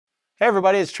Hey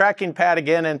everybody, it's TRAKing Pat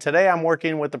again, and today I'm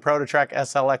working with the ProtoTRAK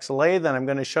SLX lathe, and I'm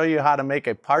going to show you how to make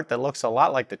a part that looks a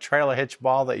lot like the trailer hitch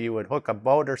ball that you would hook a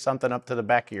boat or something up to the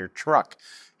back of your truck.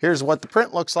 Here's what the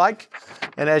print looks like,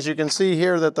 and as you can see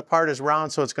here that the part is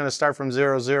round, so it's going to start from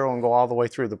 0, 0 and go all the way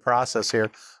through the process here.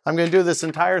 I'm going to do this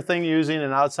entire thing using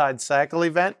an outside cycle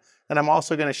event, and I'm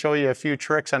also going to show you a few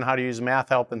tricks on how to use math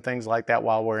help and things like that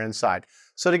while we're inside.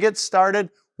 So to get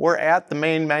started, we're at the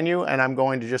main menu, and I'm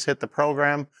going to just hit the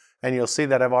program. And you'll see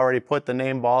that I've already put the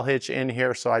name ball hitch in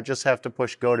here, so I just have to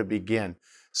push go to begin.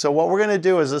 So what we're going to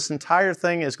do is this entire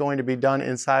thing is going to be done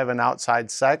inside of an outside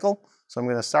cycle. So I'm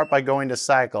going to start by going to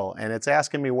cycle, and it's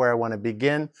asking me where I want to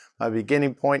begin. My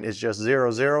beginning point is just 0,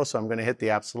 0, so I'm going to hit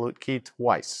the absolute key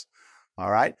twice.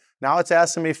 All right, now it's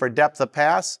asking me for depth of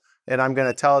pass, and I'm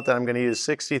going to tell it that I'm going to use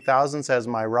 60 thousandths as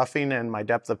my roughing and my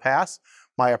depth of pass.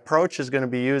 My approach is going to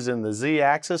be using the Z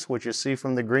axis, which you see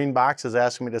from the green box is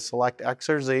asking me to select X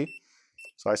or Z.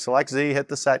 So I select Z, hit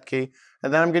the set key,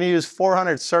 and then I'm going to use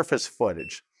 400 surface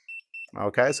footage.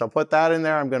 Okay, so I'll put that in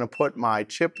there. I'm going to put my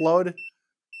chip load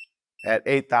at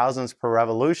 8 thousandths per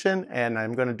revolution, and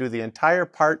I'm going to do the entire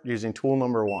part using tool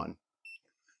number 1.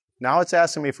 Now it's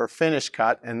asking me for finish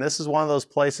cut, and this is one of those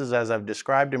places, as I've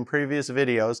described in previous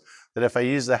videos, that if I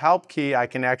use the help key, I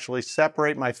can actually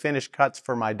separate my finish cuts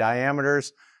for my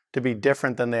diameters to be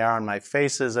different than they are on my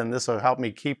faces, and this will help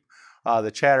me keep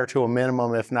the chatter to a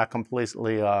minimum, if not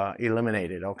completely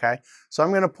eliminated, okay? So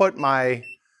I'm going to put my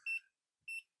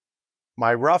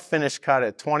rough finish cut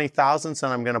at 20 thousandths,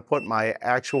 and I'm going to put my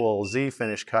actual Z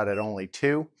finish cut at only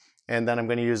 2, and then I'm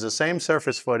going to use the same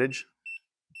surface footage,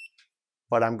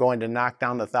 but I'm going to knock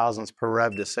down the thousandths per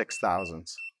rev to 6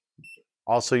 thousandths.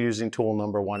 Also using tool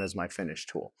number 1 as my finish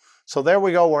tool. So there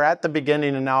we go, we're at the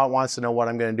beginning, and now it wants to know what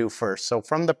I'm going to do first. So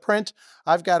from the print,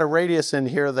 I've got a radius in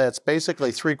here that's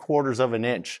basically 3/4 of an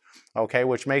inch, okay,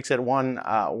 which makes it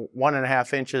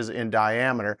 1.5 inches in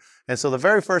diameter. And so the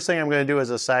very first thing I'm going to do is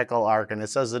a cycle arc, and it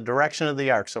says the direction of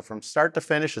the arc. So from start to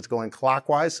finish, it's going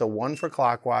clockwise, so 1 for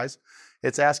clockwise.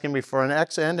 It's asking me for an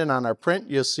X end, and on our print,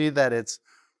 you'll see that it's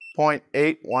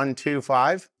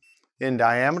 0.8125 in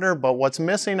diameter, but what's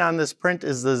missing on this print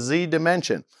is the Z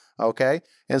dimension, okay?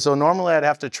 And so normally I'd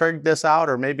have to trig this out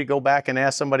or maybe go back and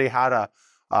ask somebody how to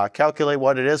calculate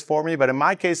what it is for me, but in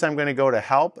my case I'm going to go to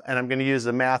help and I'm going to use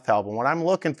the math help, and what I'm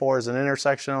looking for is an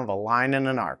intersection of a line and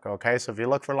an arc, okay? So if you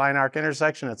look for line arc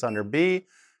intersection, it's under B,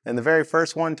 and the very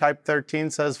first one, type 13,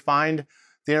 says find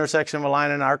the intersection of a line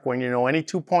and arc when you know any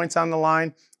 2 points on the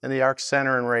line and the arc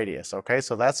center and radius, okay?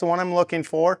 So that's the one I'm looking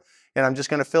for, and I'm just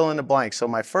going to fill in the blank. So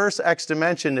my first X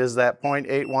dimension is that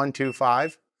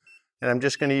 0.8125, and I'm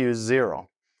just going to use 0.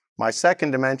 My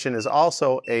second dimension is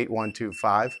also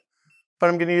 8125, but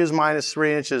I'm going to use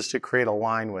 -3 inches to create a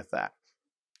line with that.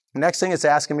 Next thing it's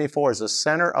asking me for is the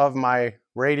center of my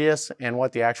radius and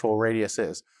what the actual radius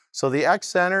is. So the X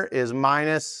center is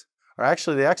the X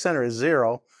center is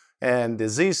 0, and the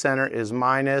Z center is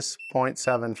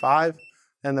 -0.75,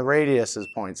 and the radius is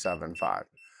 0.75.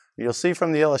 You'll see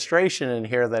from the illustration in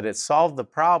here that it solved the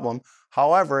problem.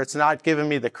 However, it's not giving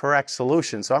me the correct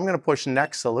solution. So I'm going to push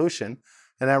next solution.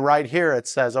 And then right here it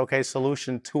says, okay,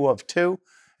 solution 2 of 2.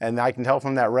 And I can tell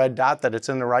from that red dot that it's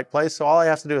in the right place. So all I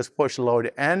have to do is push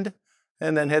load end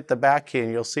and then hit the back key.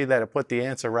 And you'll see that it put the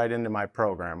answer right into my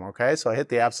program. Okay, so I hit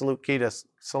the absolute key to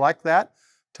select that.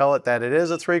 Tell it that it is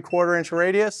a 3/4 inch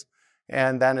radius.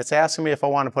 And then it's asking me if I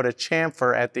want to put a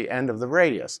chamfer at the end of the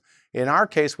radius. In our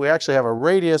case, we actually have a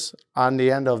radius on the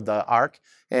end of the arc,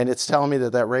 and it's telling me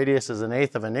that that radius is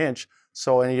 1/8 of an inch.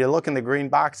 So when you look in the green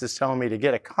box, it's telling me to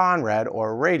get a conrad or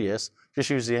a radius, just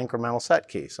use the incremental set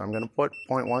key. So I'm going to put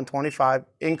 0.125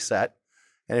 ink set,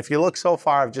 and if you look so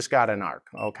far, I've just got an arc,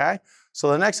 okay?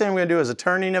 So the next thing I'm going to do is a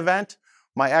turning event.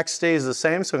 My X stays the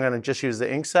same, so I'm going to just use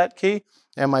the ink set key,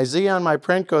 and my Z on my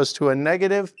print goes to a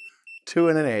 -2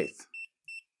 1/8.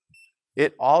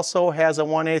 It also has a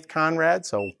 1/8 conrad,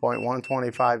 so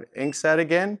 0.125 ink set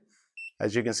again.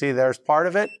 As you can see, there's part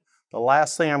of it. The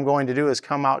last thing I'm going to do is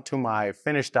come out to my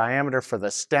finished diameter for the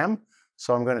stem.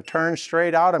 So I'm going to turn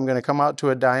straight out. I'm going to come out to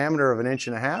a diameter of 1.5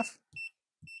 inches.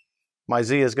 My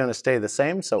Z is going to stay the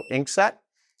same, so ink set.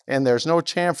 And there's no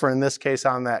chamfer in this case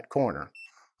on that corner.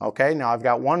 Okay, now I've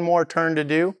got one more turn to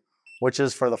do, which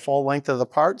is for the full length of the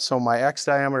part. So my X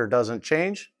diameter doesn't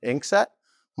change, ink set.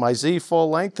 My Z full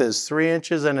length is 3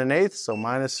 inches and 1/8, so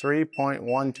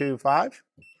 -3.125.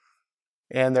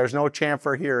 And there's no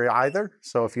chamfer here either.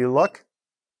 So if you look,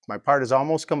 my part is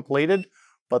almost completed.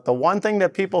 But the one thing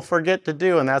that people forget to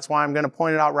do, and that's why I'm going to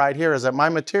point it out right here, is that my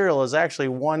material is actually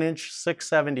 1 inch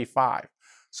 675.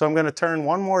 So I'm going to turn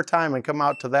one more time and come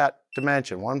out to that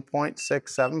dimension,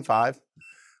 1.675.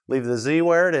 leave the Z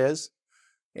where it is,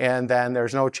 and then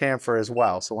there's no chamfer as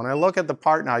well. So when I look at the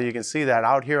part now, you can see that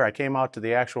out here I came out to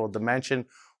the actual dimension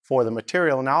for the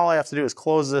material. Now all I have to do is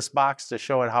close this box to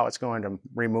show it how it's going to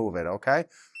remove it, okay?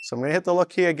 So I'm going to hit the look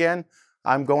key again.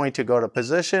 I'm going to go to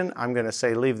position. I'm going to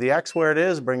say leave the X where it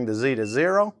is, bring the Z to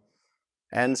 0.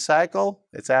 End cycle.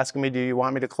 It's asking me, do you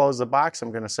want me to close the box?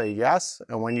 I'm going to say yes.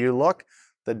 And when you look,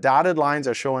 the dotted lines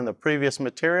are showing the previous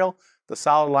material. The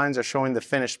solid lines are showing the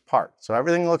finished part. So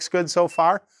everything looks good so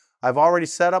far. I've already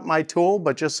set up my tool,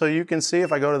 but just so you can see,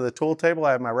 if I go to the tool table,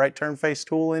 I have my right turn face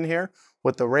tool in here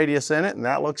with the radius in it, and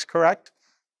that looks correct.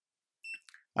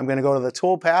 I'm going to go to the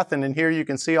tool path, and in here you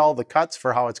can see all the cuts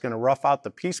for how it's going to rough out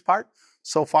the piece part.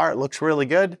 So far it looks really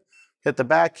good. Hit the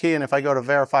back key, and if I go to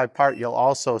verify part, you'll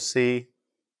also see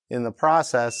in the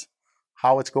process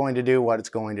how it's going to do what it's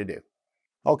going to do.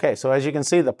 Okay, so as you can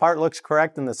see, the part looks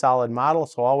correct in the solid model,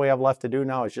 so all we have left to do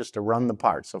now is just to run the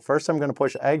part. So first I'm going to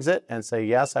push exit and say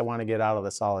yes, I want to get out of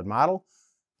the solid model.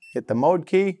 Hit the mode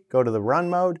key, go to the run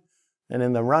mode, and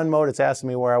in the run mode it's asking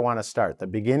me where I want to start, the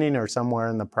beginning or somewhere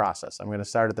in the process. I'm going to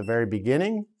start at the very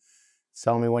beginning. It's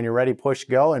telling me when you're ready, push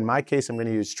go. In my case, I'm going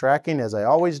to use TRAKing as I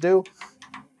always do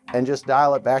and just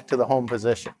dial it back to the home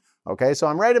position. Okay, so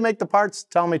I'm ready to make the parts.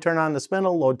 Tell me turn on the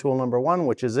spindle, load tool number 1,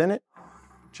 which is in it.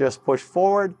 Just push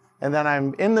forward, and then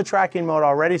I'm in the tracking mode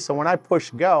already, so when I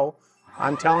push go,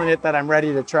 I'm telling it that I'm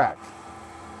ready to track.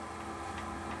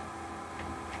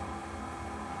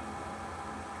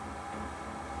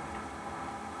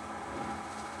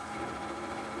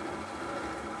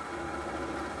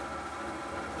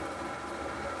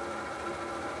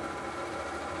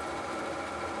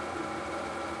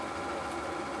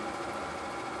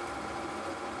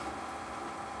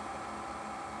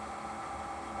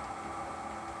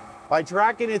 By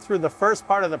tracking it through the first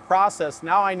part of the process,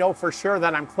 now I know for sure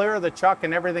that I'm clear of the chuck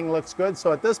and everything looks good.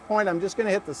 So at this point, I'm just going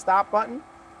to hit the stop button,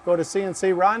 go to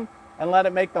CNC run, and let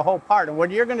it make the whole part. And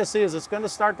what you're going to see is it's going to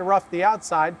start to rough the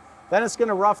outside, then it's going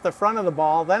to rough the front of the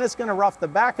ball, then it's going to rough the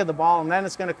back of the ball, and then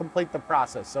it's going to complete the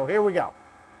process. So here we go.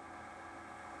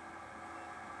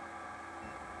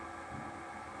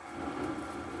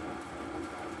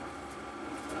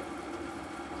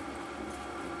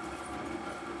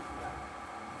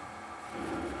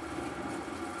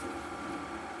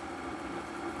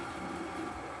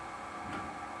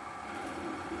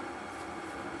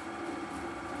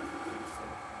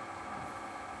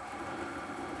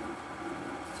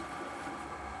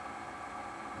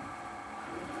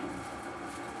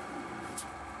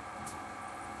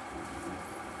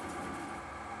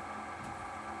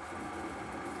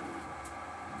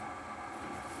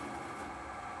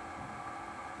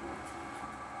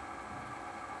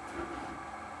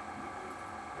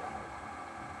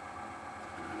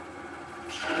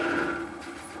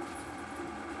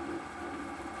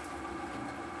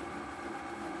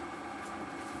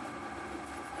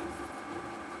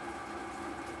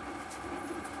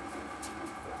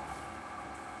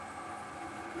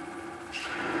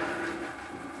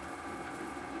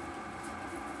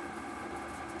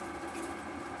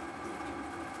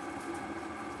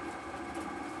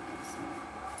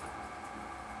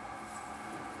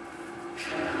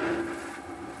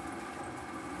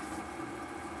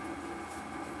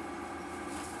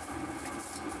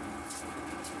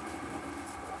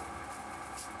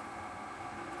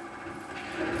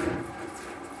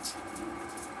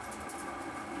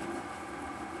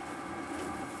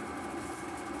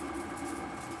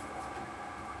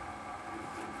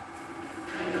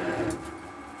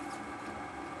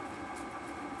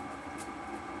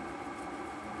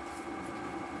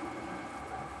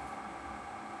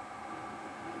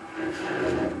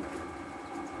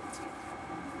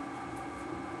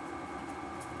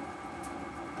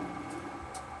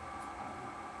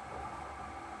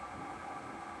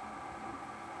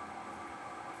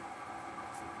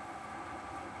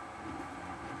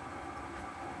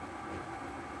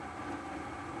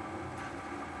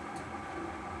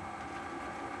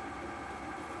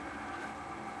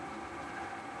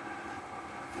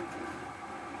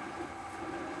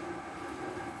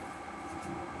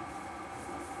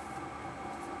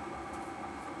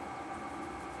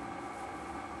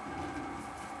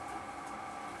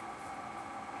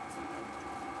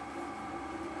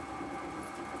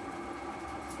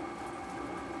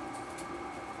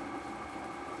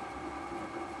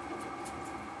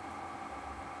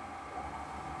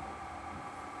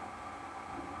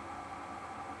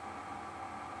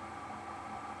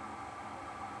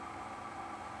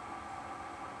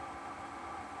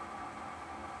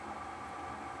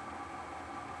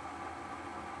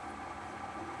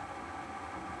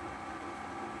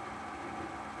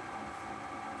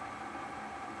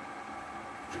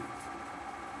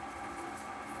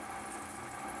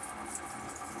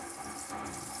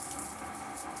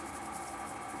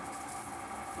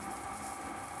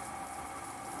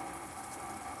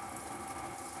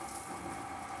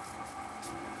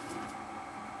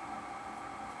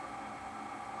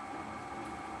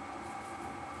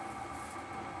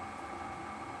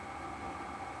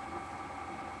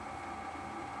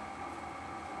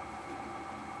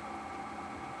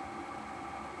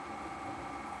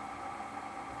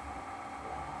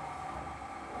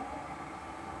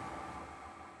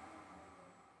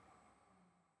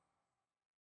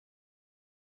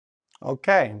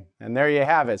 Okay, and there you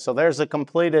have it. So there's a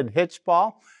completed hitch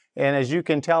ball. And as you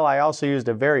can tell, I also used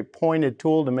a very pointed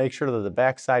tool to make sure that the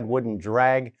backside wouldn't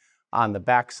drag on the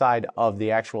backside of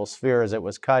the actual sphere as it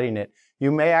was cutting it.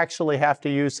 You may actually have to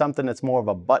use something that's more of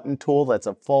a button tool that's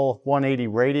a full 180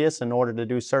 radius in order to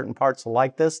do certain parts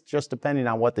like this, just depending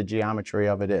on what the geometry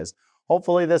of it is.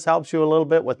 Hopefully this helps you a little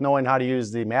bit with knowing how to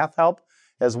use the math help,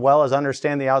 as well as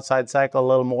understand the outside cycle a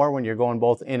little more when you're going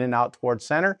both in and out towards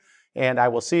center. And I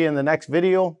will see you in the next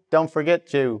video. Don't forget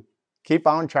to keep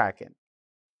on tracking.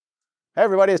 Hey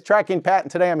everybody, it's TRAKing Pat,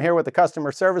 and today I'm here with the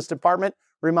customer service department,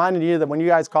 reminding you that when you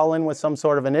guys call in with some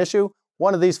sort of an issue,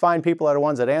 one of these fine people are the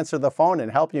ones that answer the phone and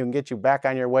help you and get you back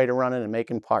on your way to running and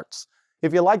making parts.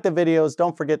 If you like the videos,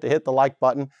 don't forget to hit the like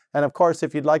button. And of course,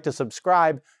 if you'd like to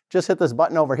subscribe, just hit this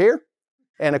button over here.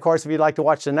 And of course, if you'd like to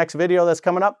watch the next video that's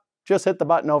coming up, just hit the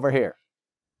button over here.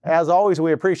 As always,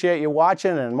 we appreciate you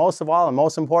watching, and most of all, and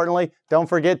most importantly, don't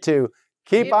forget to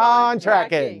keep on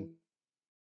tracking.